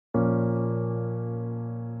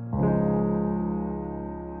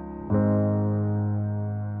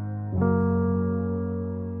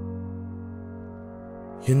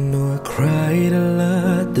You know I cried a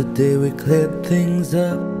lot the day we cleared things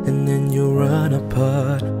up, and then you run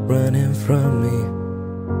apart, running from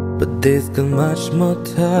me. But days got much more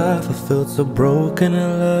tough, I felt so broken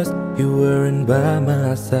and lost. You weren't by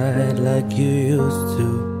my side like you used to.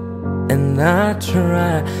 And I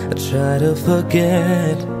try to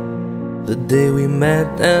forget the day we met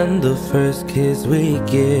and the first kiss we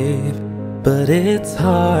gave. But it's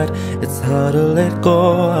hard to let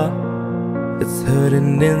go. It's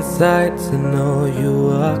hurting inside to know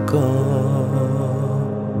you are gone.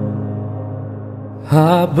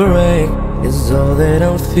 Heartbreak is all that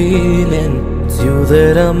I'm feeling. It's you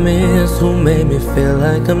that I miss, who made me feel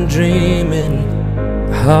like I'm dreaming.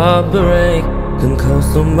 Heartbreak can cause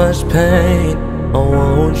so much pain. I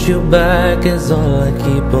want you back is all I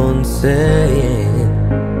keep on saying.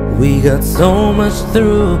 We got so much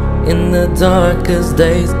through in the darkest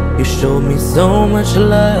days. You showed me so much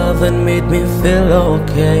love and made me feel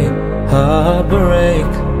okay. Heartbreak,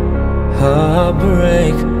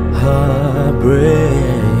 heartbreak, heartbreak,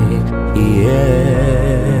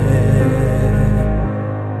 yeah.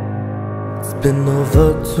 It's been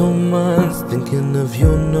over 2 months thinking of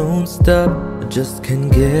you non-stop. I just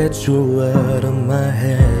can't get you out of my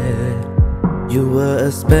head. You were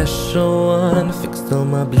a special one, fixed all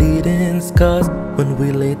my bleeding scars when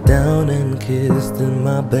we laid down and kissed in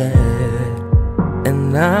my bed.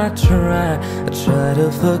 And I try to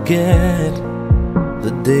forget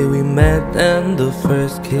the day we met and the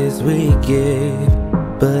first kiss we gave.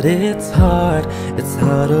 But it's hard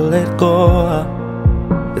to let go.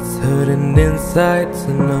 It's hurting inside to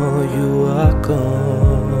know you are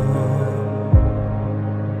gone.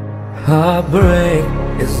 Heartbreak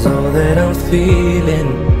is all that I'm feeling.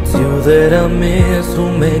 It's you that I miss, who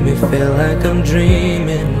made me feel like I'm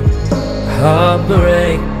dreaming.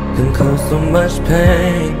 Heartbreak can cause so much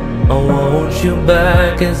pain. I want you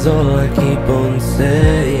back is all I keep on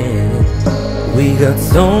saying. We got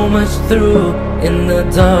so much through in the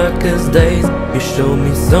darkest days. You showed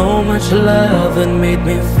me so much love and made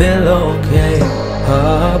me feel okay.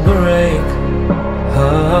 Heartbreak,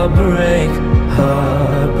 heartbreak,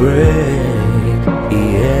 heartbreak,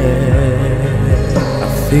 yeah. I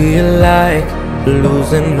feel like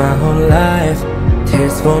losing my whole life.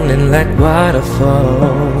 Tears falling like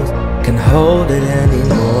waterfalls. Can't hold it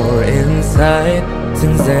anymore inside.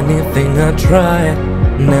 Since anything I tried,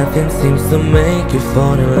 nothing seems to make you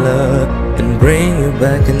fall in love and bring you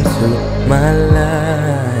back into my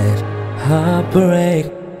life. Heartbreak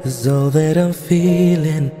is all that I'm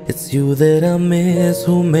feeling. It's you that I miss,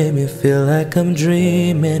 who made me feel like I'm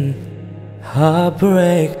dreaming.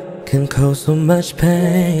 Heartbreak can cause so much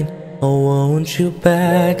pain. I want you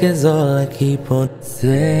back is all I keep on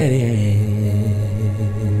saying.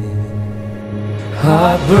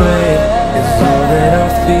 Heartbreak is all that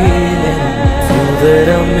I'm feeling. It's you that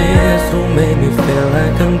I miss, who made me feel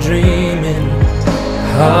like I'm dreaming.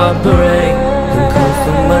 Heartbreak can cause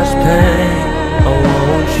so much pain. I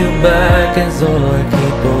want you back is all I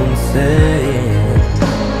keep on saying.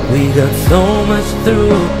 We got so much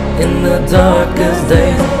through in the darkest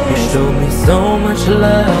days. You showed me so much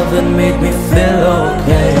love and made me feel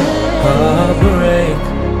okay. Heartbreak,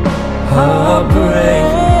 heartbreak,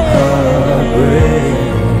 heartbreak.